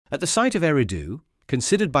At the site of Eridu,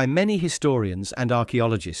 considered by many historians and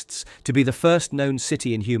archaeologists to be the first known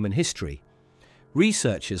city in human history,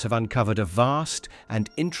 researchers have uncovered a vast and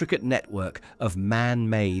intricate network of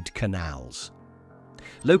man-made canals.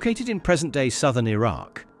 Located in present-day southern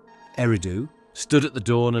Iraq, Eridu stood at the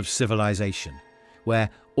dawn of civilization, where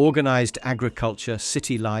organized agriculture,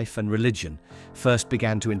 city life and religion first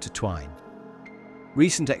began to intertwine.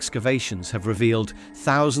 Recent excavations have revealed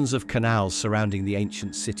thousands of canals surrounding the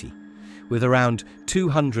ancient city, with around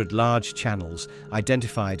 200 large channels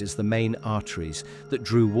identified as the main arteries that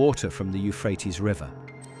drew water from the Euphrates River.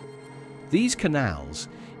 These canals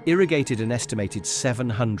irrigated an estimated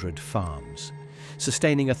 700 farms,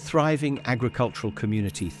 sustaining a thriving agricultural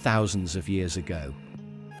community thousands of years ago.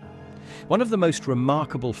 One of the most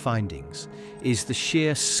remarkable findings is the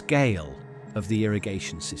sheer scale of the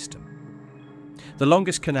irrigation system. The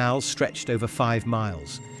longest canals stretched over 5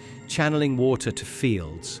 miles, channeling water to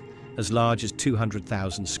fields as large as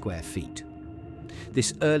 200,000 square feet.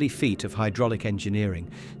 This early feat of hydraulic engineering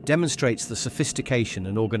demonstrates the sophistication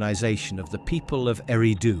and organization of the people of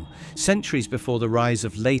Eridu, centuries before the rise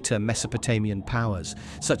of later Mesopotamian powers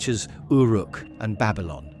such as Uruk and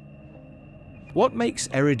Babylon. What makes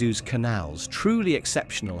Eridu's canals truly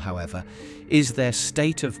exceptional, however, is their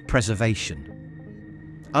state of preservation.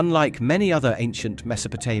 Unlike many other ancient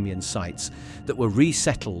Mesopotamian sites that were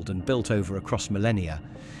resettled and built over across millennia,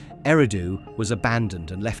 Eridu was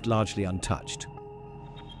abandoned and left largely untouched.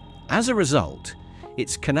 As a result,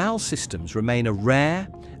 its canal systems remain a rare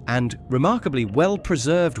and remarkably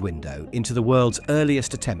well-preserved window into the world's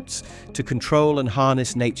earliest attempts to control and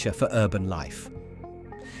harness nature for urban life.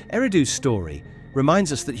 Eridu's story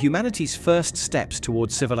reminds us that humanity's first steps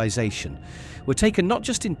towards civilization were taken not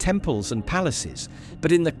just in temples and palaces,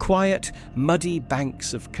 but in the quiet, muddy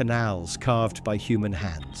banks of canals carved by human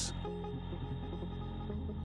hands.